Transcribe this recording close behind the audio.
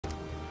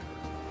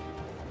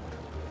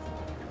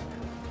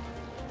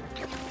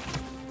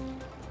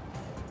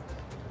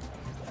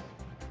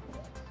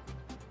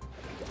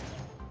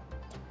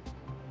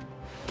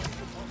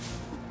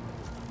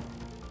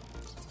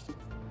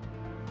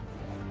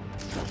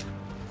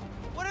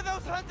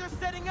those hunters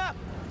setting up?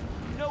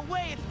 No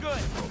way it's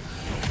good.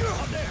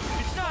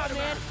 It's not,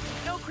 man.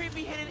 No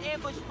creepy hidden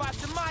ambush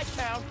spots in my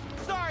town.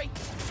 Sorry.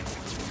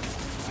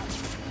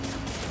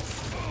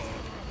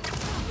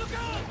 Look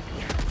out!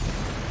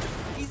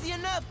 Easy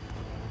enough.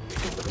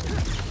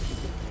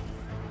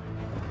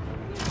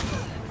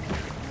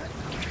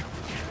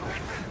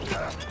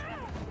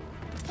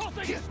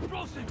 Pulsing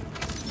explosive.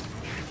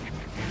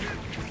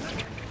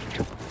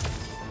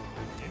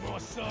 Need more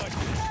side.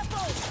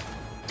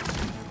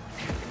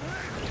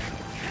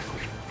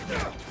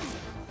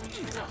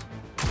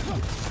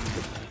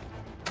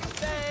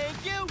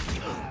 Thank you.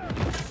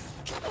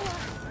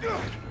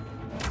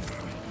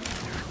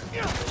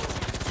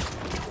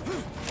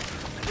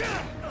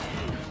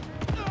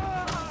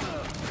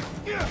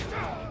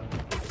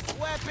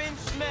 Weapon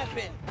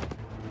schmeppin'.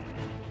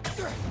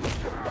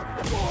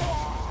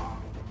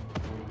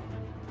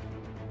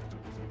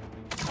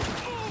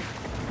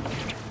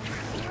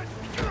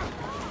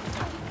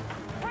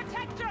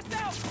 Protect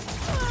yourself.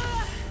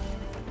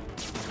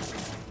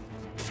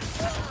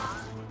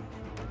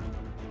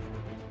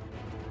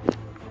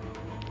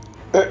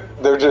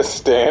 They're just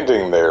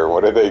standing there.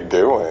 What are they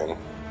doing?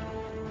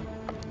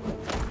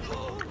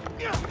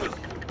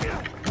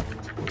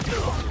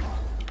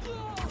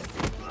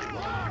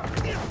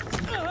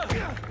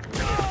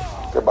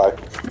 Goodbye.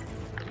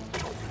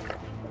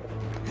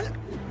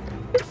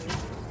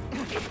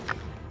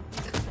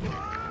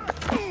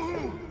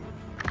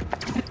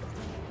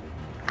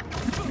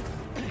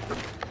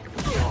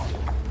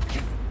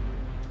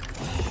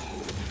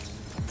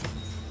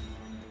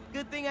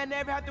 Good thing I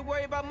never have to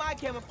worry about my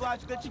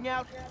camouflage glitching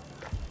out.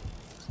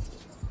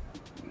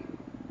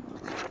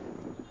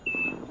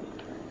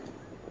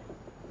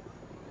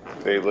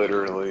 They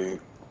literally,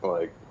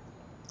 like,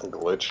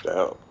 glitched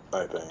out,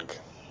 I think.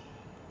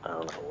 I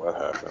don't know what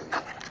happened.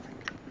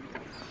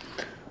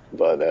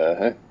 But,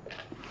 hey.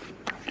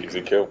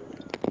 Easy kill.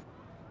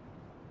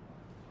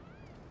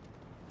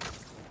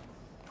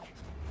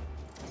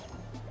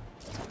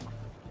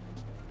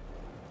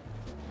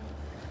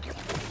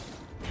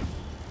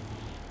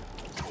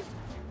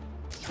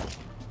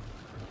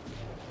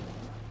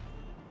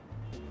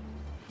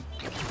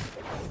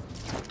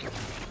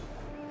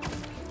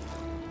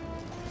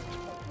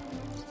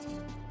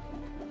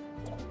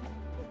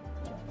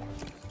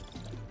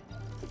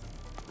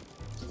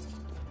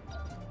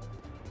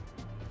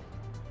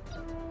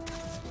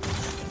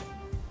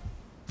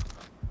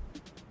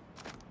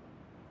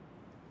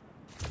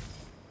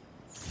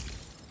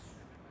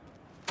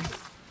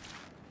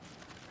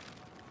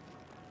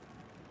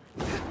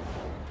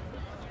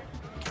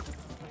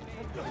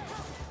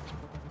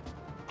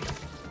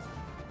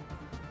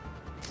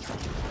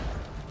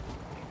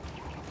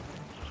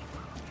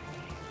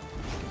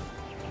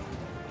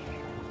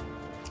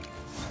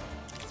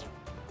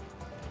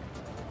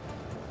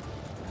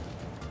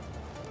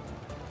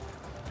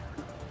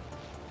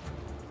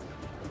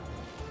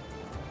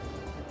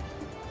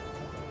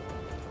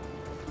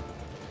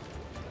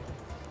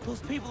 Those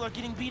people are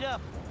getting beat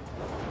up.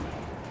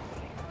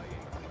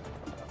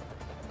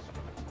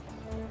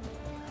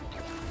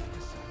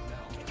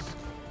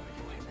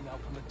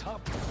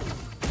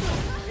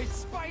 It's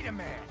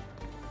Spider-Man!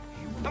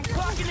 I'm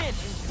clocking in!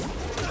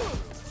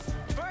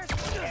 First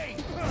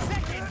aid!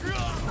 Second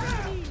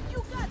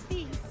You got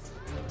these!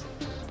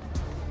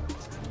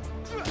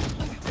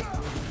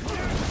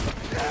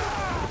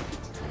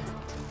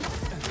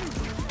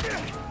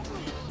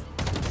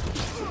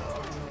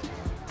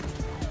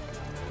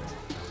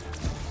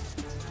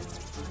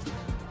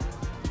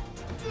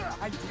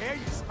 I dare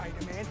you,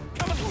 Spider-Man!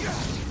 Come on!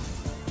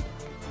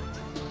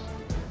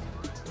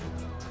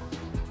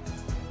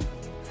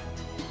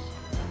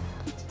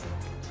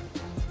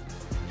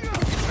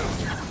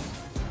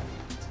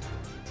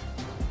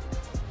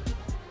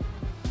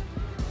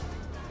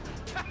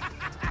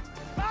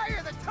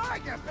 Fire the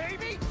tiger,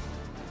 baby!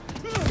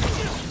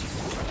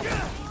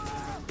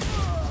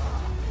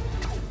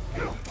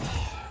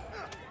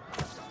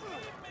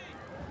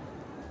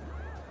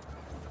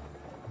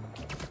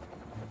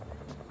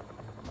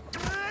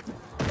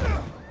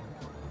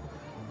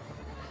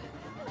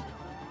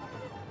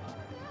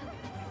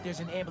 There's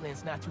an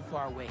ambulance not too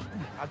far away.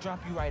 I'll drop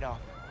you right off.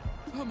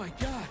 Oh my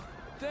god!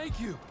 Thank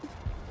you!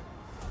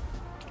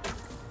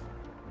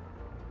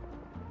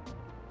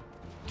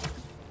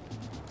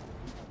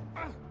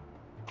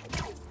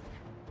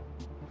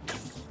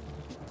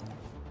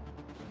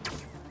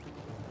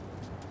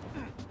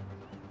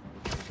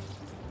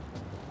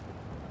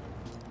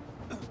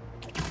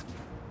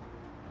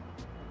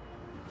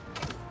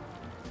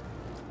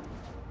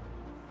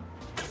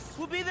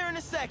 We'll be there in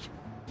a sec.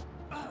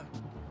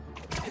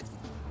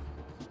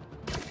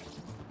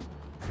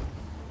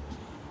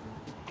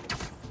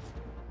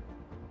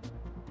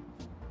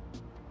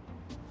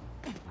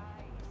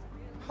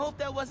 Hope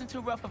that wasn't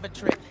too rough of a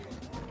trip.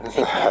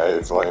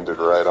 It's landed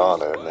right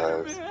on it.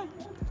 Nice.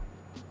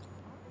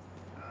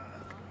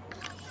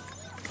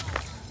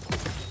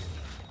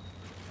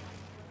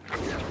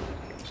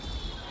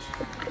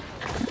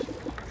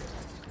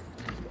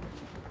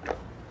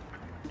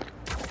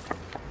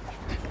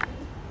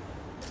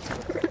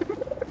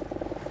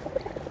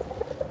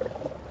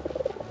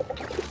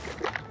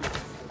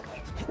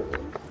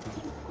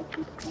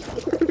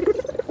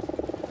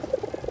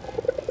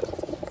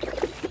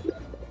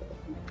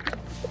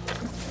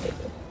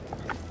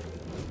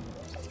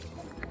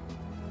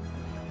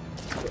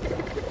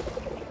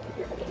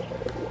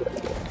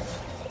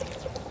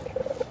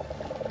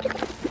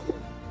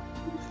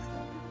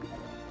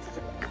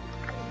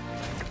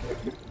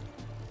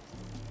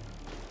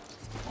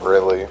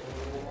 Really?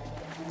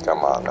 Come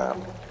on now.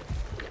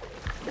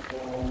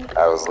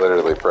 I was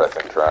literally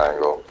pressing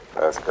triangle.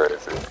 That's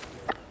crazy.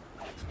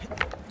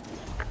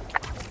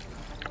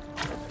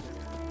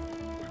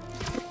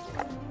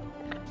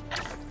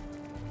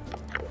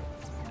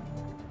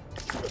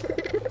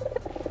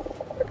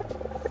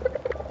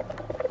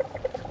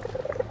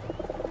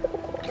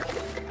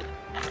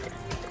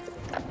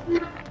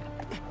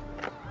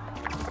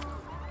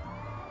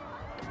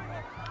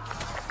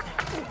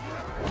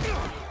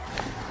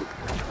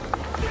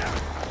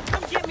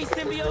 Come get me,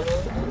 symbiote!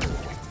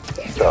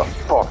 Get the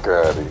fuck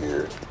out of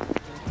here.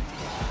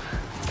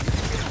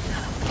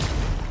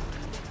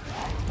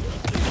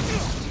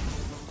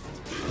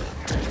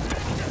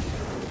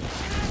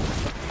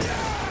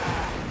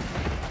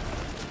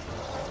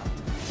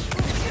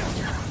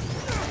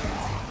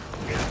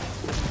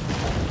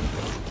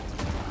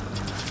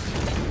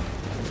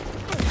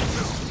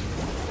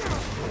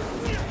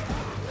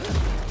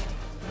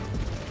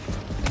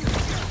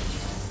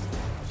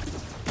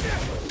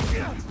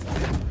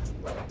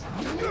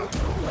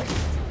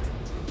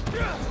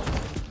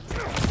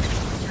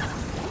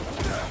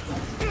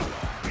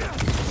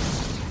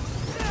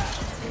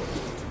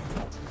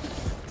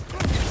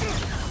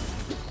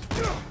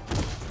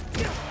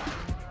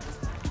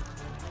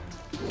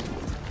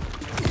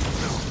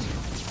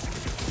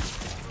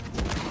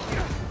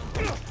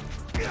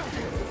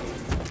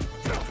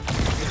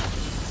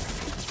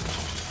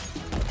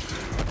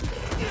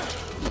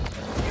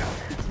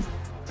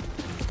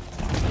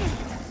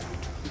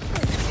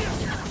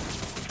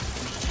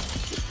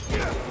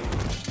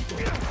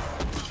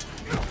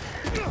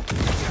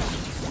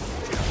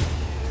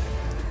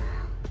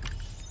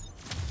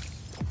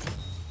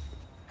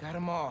 Got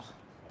them all.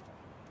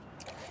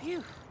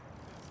 Phew.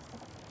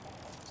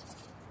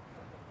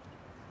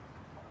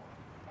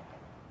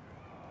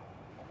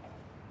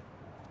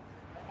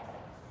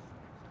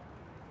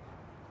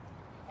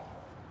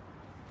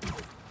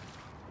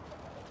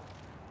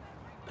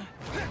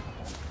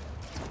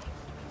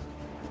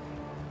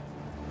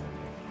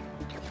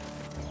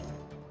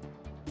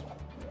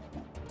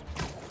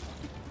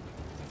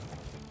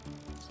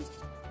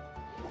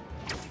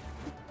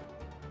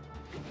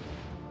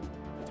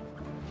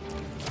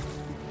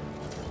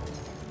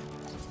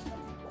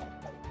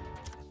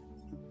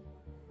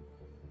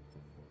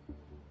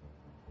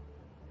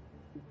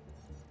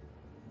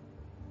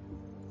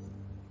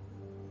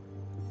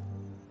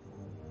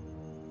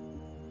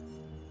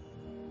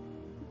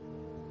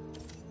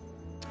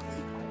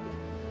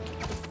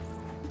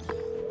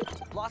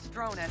 Lost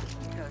drone at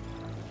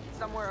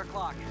somewhere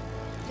o'clock.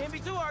 Can't be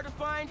too hard to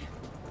find.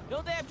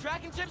 Don't they have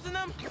tracking chips in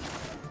them?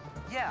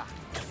 Yeah,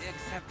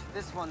 except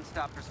this one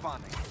stopped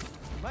responding.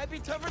 Might be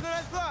tougher than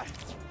I thought.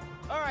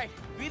 All right,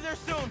 be there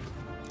soon.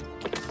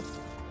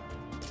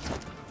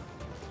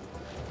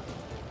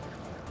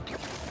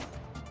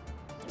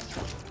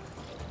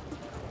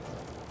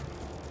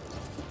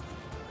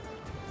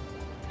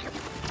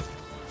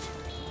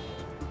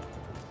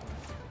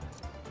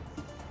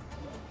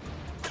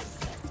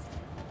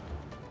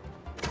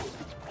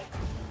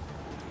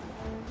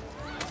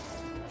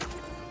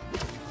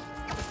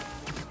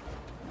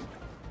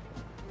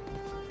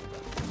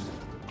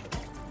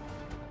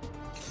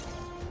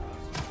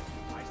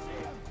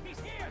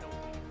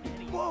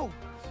 Whoa!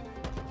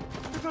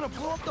 They're gonna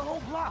blow up the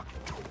whole block.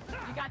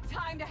 You got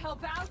time to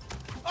help out?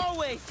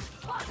 Always.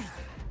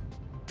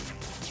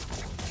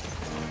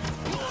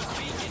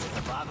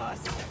 Above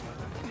us.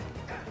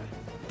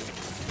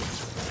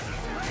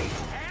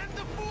 And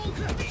the fools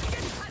are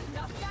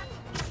Enough yet?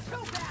 Go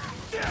back!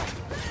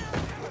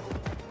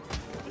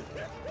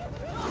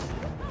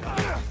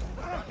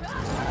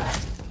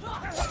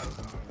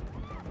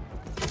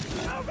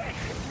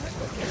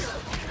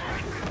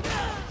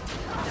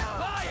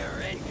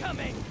 fire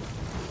incoming!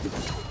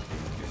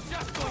 You're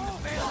just going to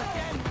fail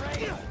again,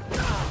 Ray!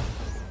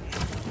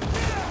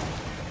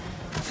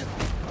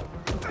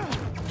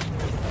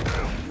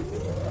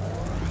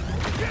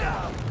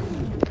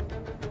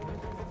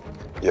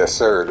 Yes,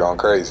 sir. Going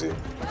crazy.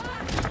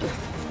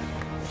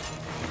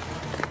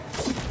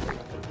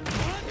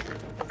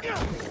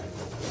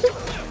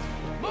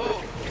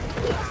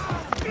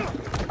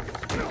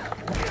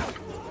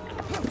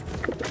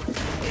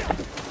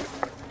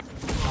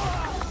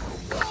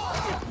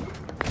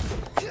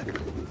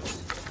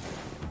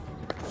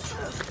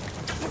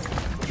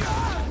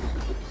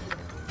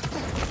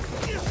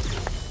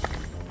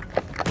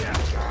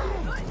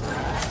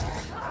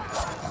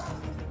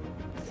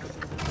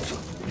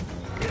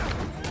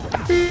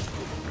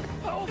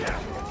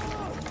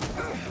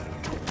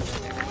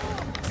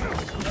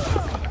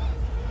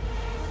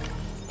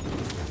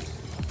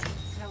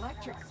 An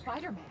electric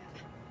Spider-Man.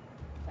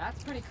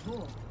 That's pretty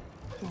cool.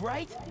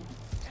 Right?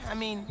 I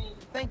mean,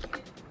 thank you.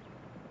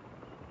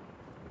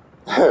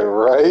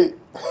 Right?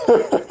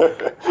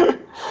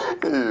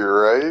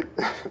 You're right.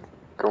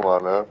 Come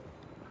on now.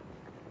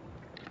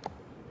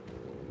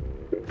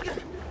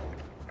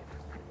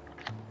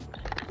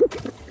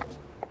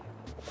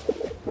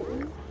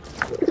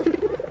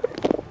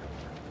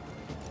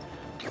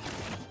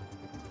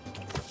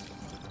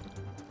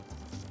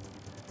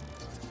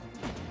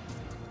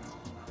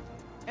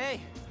 Hey,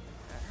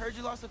 I heard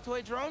you lost a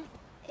toy drone?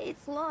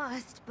 It's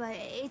lost, but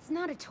it's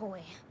not a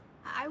toy.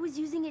 I was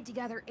using it to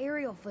gather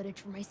aerial footage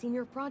for my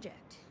senior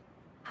project.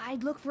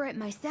 I'd look for it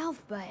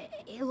myself, but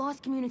it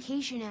lost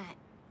communication at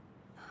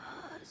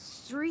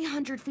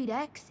 300 feet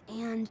X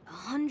and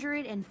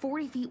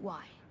 140 feet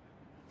Y.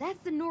 That's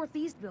the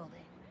northeast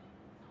building.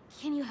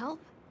 Can you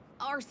help?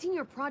 Our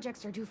senior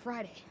projects are due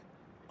Friday.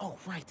 Oh,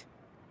 right.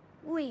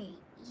 Wait,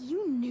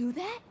 you knew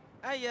that?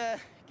 I,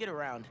 get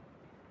around.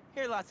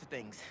 Hear lots of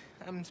things.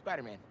 I'm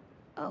Spider-Man.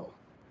 Oh,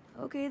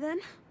 okay then.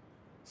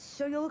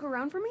 So you'll look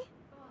around for me?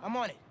 I'm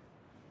on it.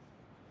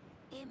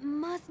 It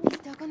must be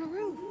stuck on a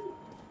roof.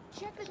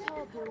 Check the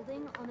tall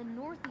building on the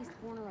northeast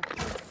corner of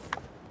campus.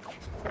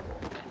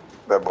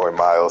 That boy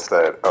Miles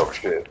said, oh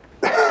shit.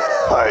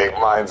 Like,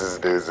 mine's is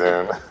due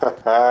soon.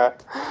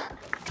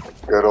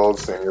 Good old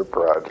senior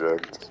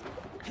project.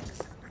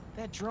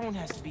 That drone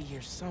has to be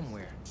here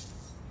somewhere.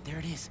 There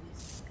it is.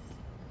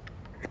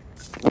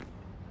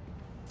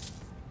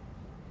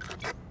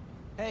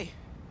 Hey,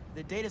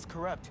 the data's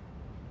corrupt.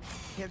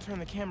 Can't turn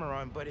the camera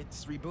on, but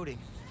it's rebooting.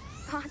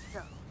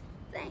 Awesome.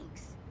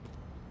 Thanks.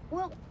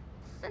 Well,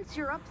 since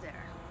you're up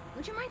there,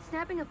 would you mind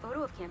snapping a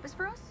photo of campus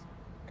for us?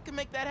 I can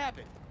make that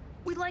happen.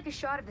 We'd like a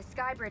shot of the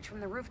sky bridge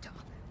from the rooftop.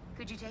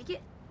 Could you take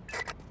it?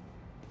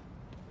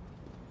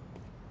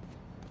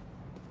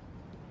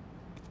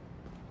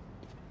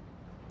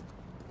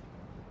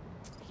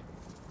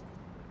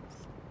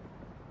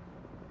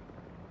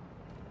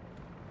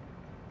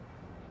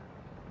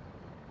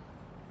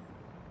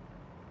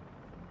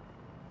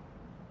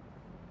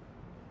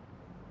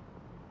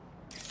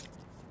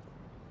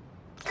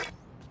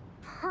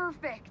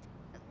 Perfect.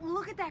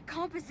 Look at that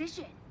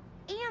composition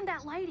and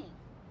that lighting.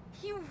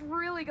 You've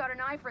really got an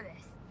eye for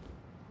this.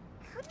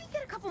 Could we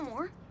get a couple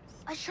more?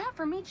 A shot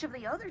from each of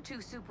the other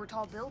two super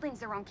tall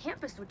buildings around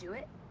campus would do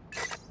it.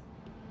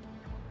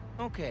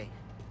 Okay.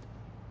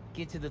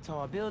 Get to the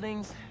tall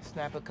buildings,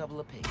 snap a couple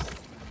of pics.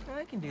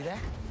 I can do that.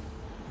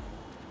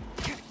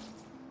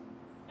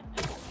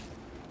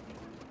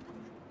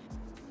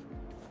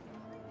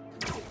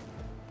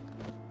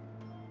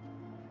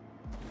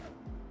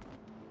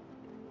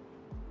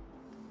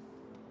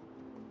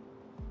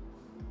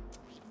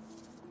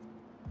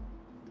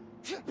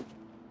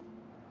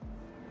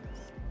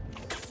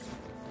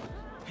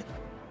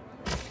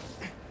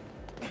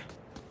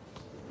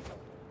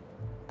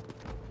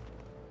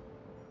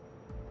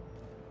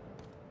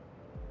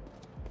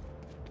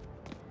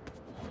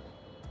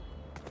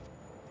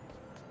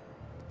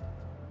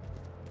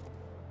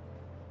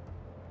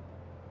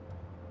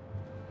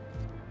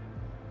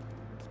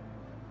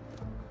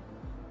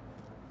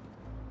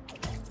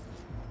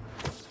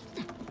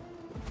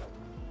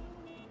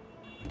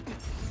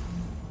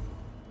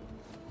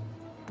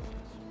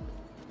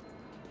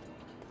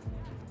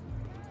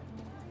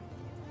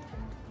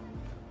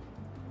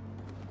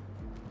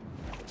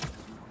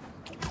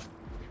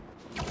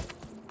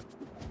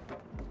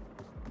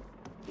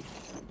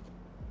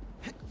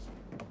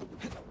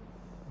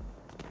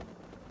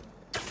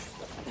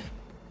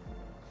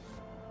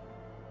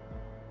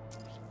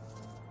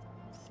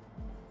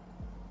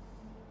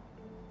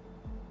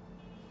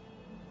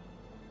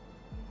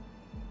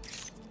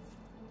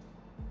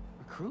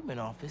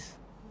 Recruitment office?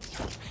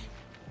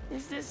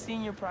 Is this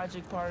senior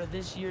project part of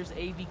this year's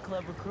AV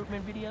Club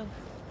recruitment video?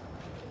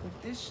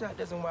 If this shot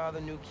doesn't wow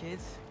the new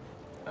kids,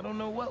 I don't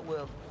know what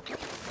will.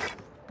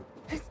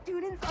 The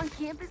students on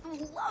campus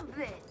will love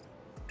this.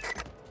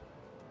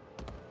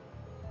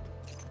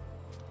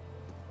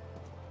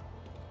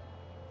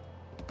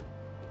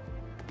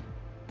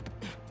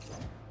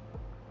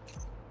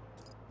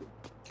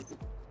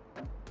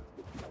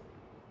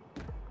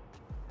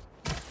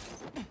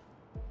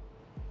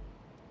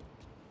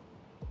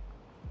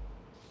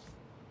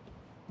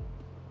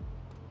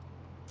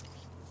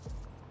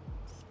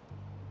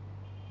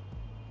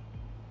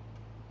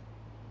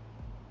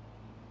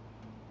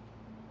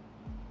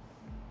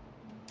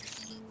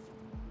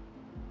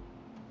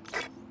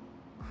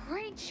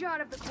 Great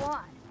shot of the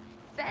quad.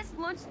 Best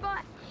lunch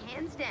spot,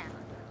 hands down.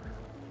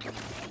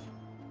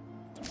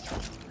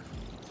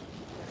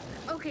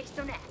 Okay,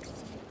 so next.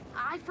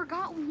 I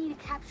forgot we need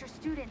to capture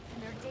students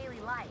in their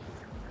daily life.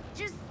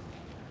 Just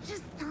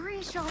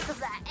 3 shots of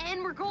that,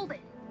 and we're golden.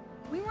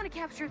 We want to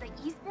capture the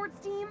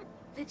esports team,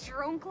 the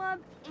drone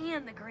club,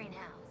 and the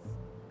greenhouse.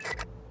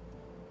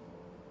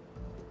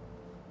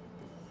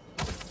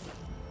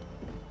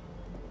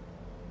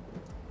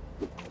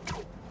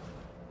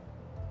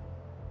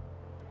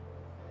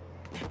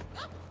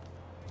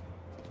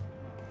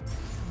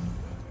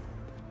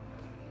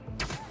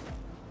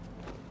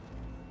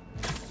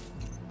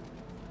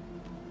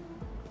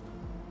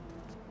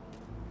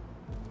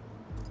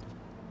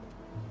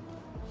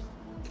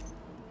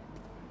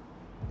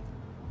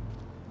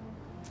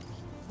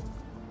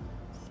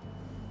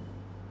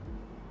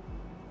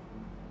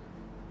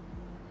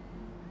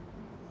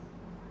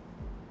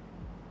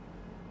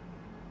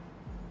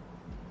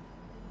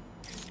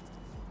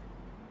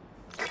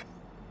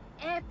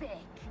 Epic!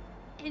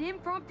 An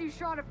impromptu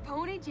shot of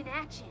Ponage in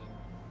action.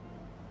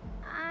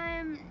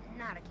 am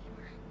not a gamer.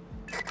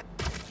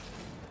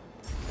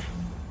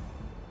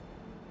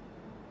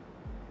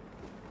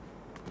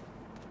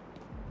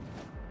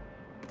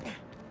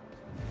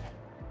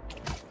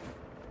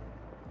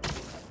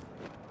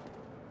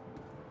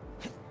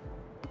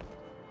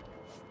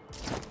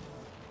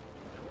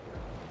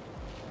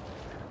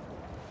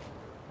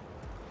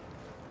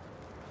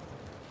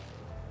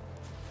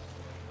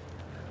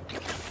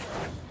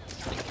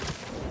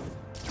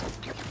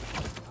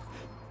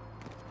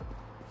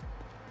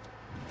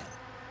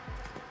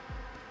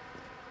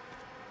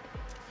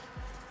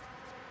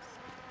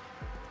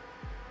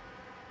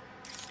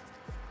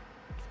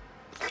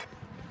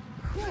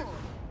 Cool.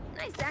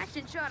 Nice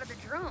action shot of the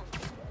drone.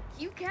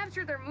 You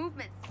captured their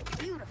movements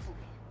beautifully.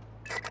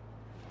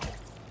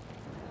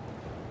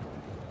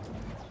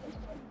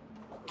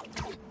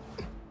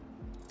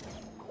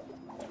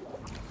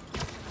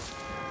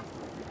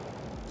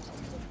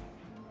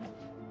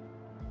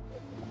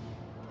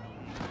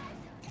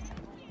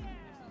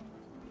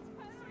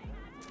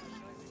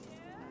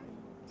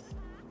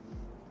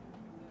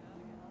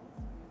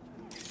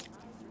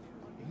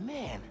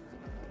 Man,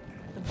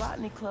 the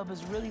Botany Club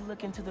is really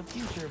looking to the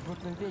future of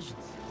Brooklyn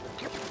Visions.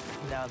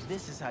 Now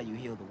this is how you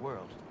heal the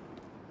world.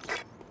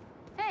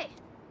 Hey,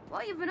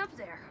 while you've been up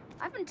there,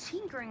 I've been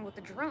tinkering with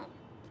the drone.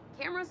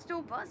 Camera's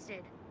still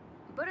busted,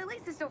 but at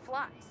least it still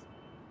flies.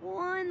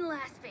 One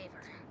last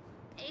favor.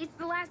 It's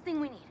the last thing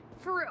we need,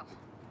 for real.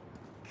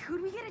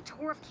 Could we get a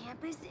tour of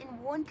campus in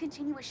one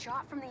continuous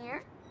shot from the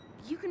air?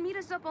 You can meet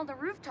us up on the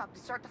rooftop to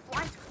start the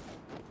flight.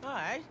 All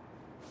right,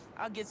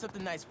 I'll get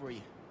something nice for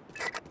you.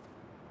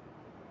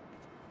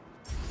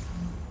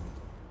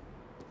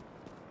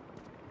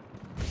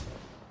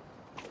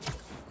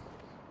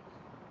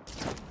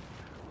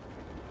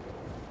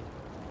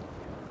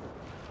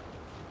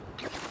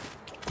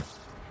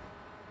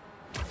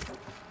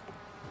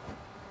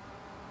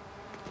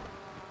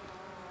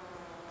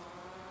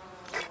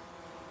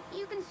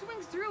 You can swing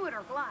through it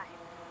or glide.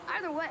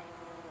 Either way,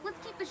 let's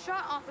keep the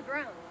shot off the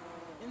ground.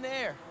 In the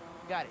air.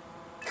 Got it.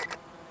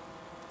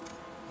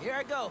 Here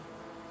I go.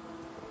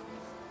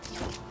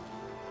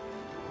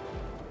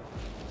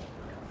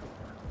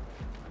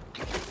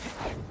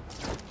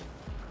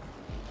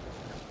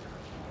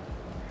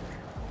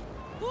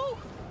 Woo!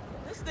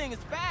 This thing is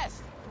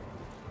fast.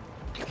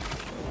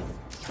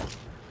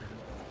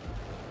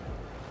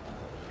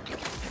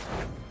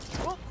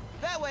 Oh,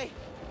 that way.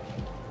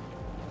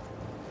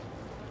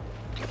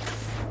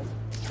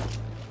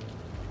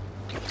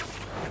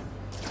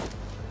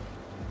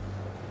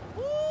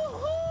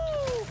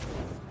 Woo-hoo!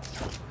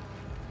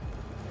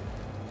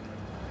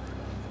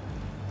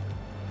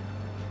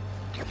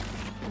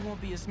 It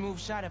won't be a smooth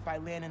shot if I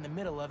land in the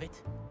middle of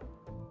it.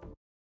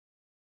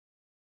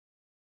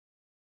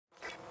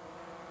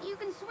 You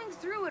can swing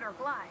through it or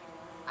glide.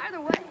 Either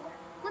way,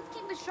 let's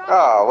keep the shot Oh,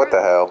 off the what the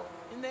ground. hell?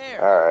 In the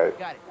air. Alright.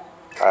 Got it.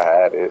 I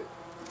had it.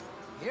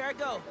 Here I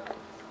go.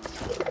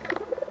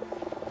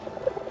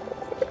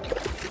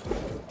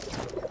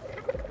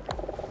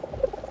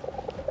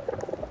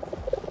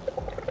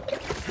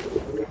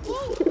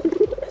 Woo!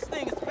 This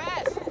thing is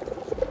fast.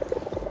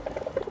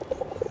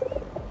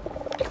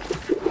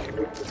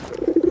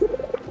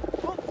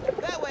 Oh,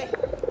 that way.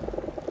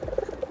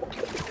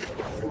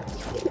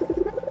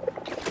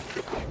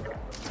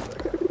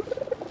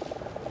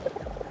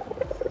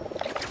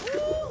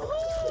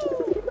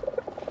 Woo-hoo!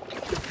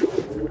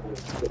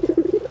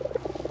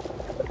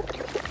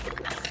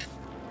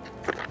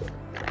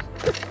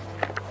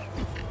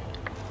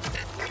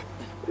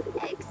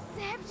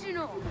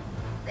 Exceptional!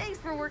 Thanks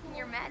for working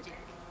your magic.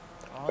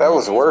 That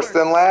was worse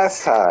than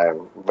last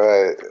time,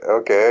 but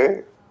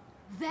okay.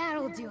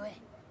 That'll do it.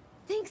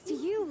 Thanks to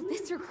you,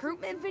 this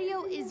recruitment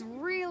video is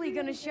really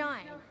gonna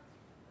shine.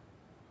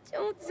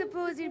 Don't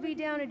suppose you'd be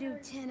down to do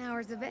 10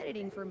 hours of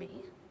editing for me?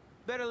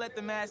 Better let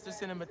the master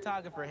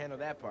cinematographer handle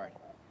that part.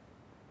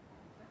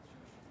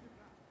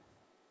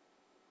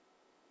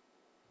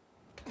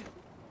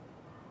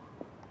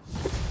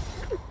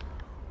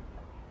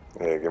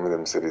 Yeah, give me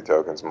them city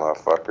tokens,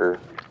 motherfucker.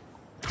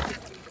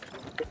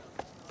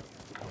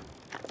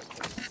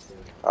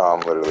 Oh,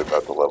 I'm literally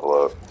about to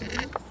level up.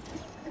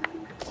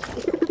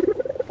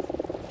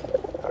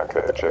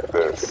 Okay, check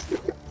this.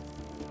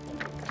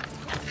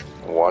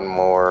 One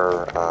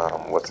more,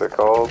 what's it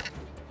called?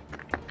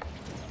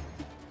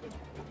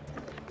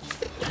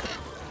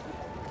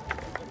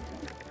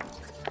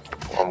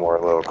 One more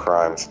little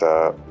crime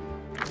stop.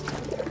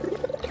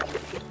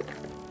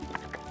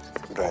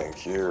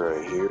 Thank you,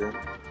 right here.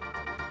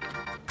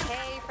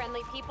 Hey,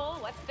 friendly people,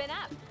 what's been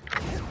up?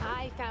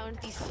 I found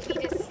the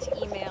sweetest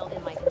email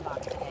in my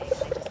inbox today,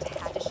 and I just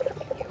had to share it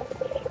with you.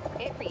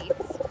 It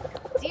reads,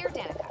 Dear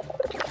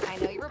Danica, I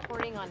know you're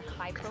reporting on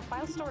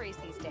high-profile stories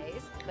these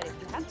days, but if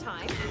you have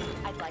time,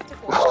 I'd like to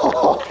forward you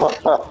a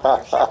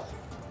scholarship.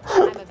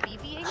 I'm a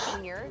BBA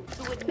senior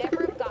who would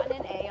never have gotten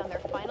an A on their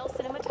final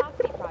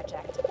cinematography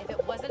project if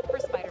it wasn't for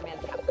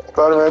Spider-Man's help.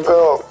 Spider-Man's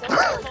help. So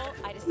grateful,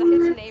 I decided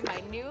to name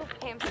my new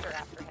hamster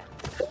after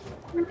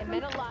him. It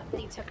meant a lot that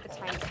he took the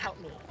time to help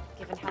me,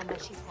 given how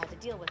much he's had to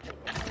deal with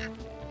lately.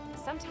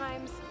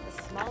 Sometimes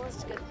the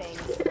smallest good things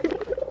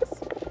make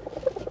ripples.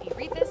 If you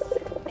read this,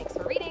 thanks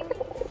for reading.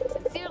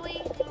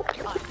 Sincerely,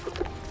 Odyssey.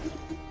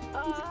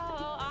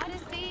 Oh,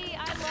 Odyssey,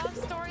 I love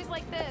stories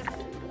like this.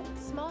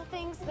 Small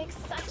things make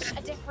such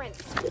a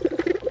difference.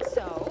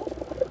 So,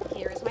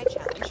 here is my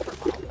challenge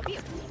for all of you.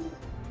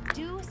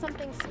 Do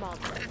something small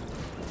today.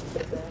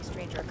 Give a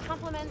stranger a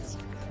compliment,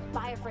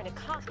 buy a friend a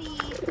coffee,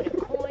 put a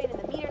coin in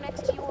the meter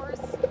next to yours,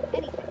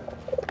 anything.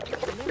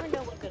 You never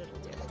know what good it'll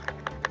do.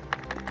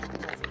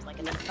 That seems like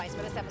enough advice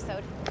for this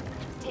episode.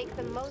 Take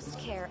the most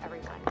care,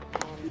 everyone,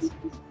 and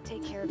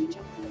take care of each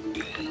other.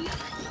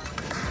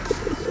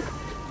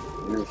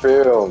 You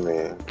feel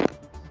me?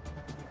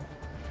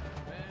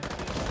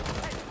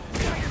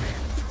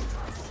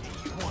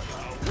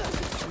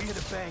 We hit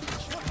a bank in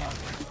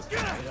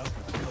Chicago.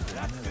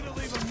 That's gonna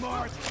leave a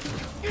mark.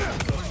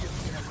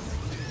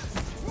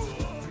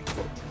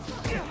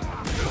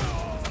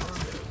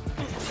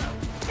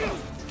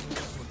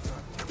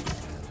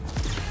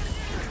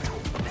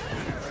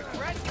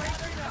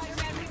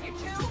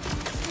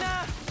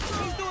 Nah,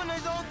 he's doing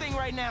his own thing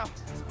right now.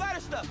 Spider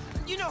stuff.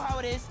 You know how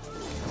it is.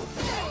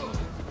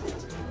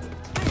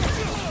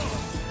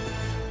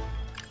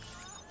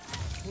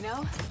 You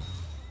know,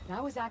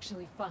 that was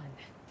actually fun.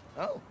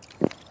 Oh,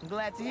 I'm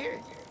glad to hear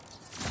it.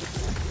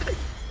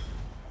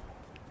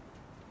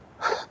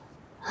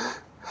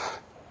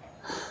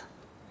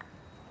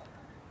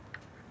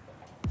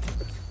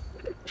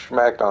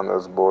 Smacked on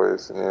those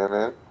boys, you know what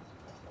I mean?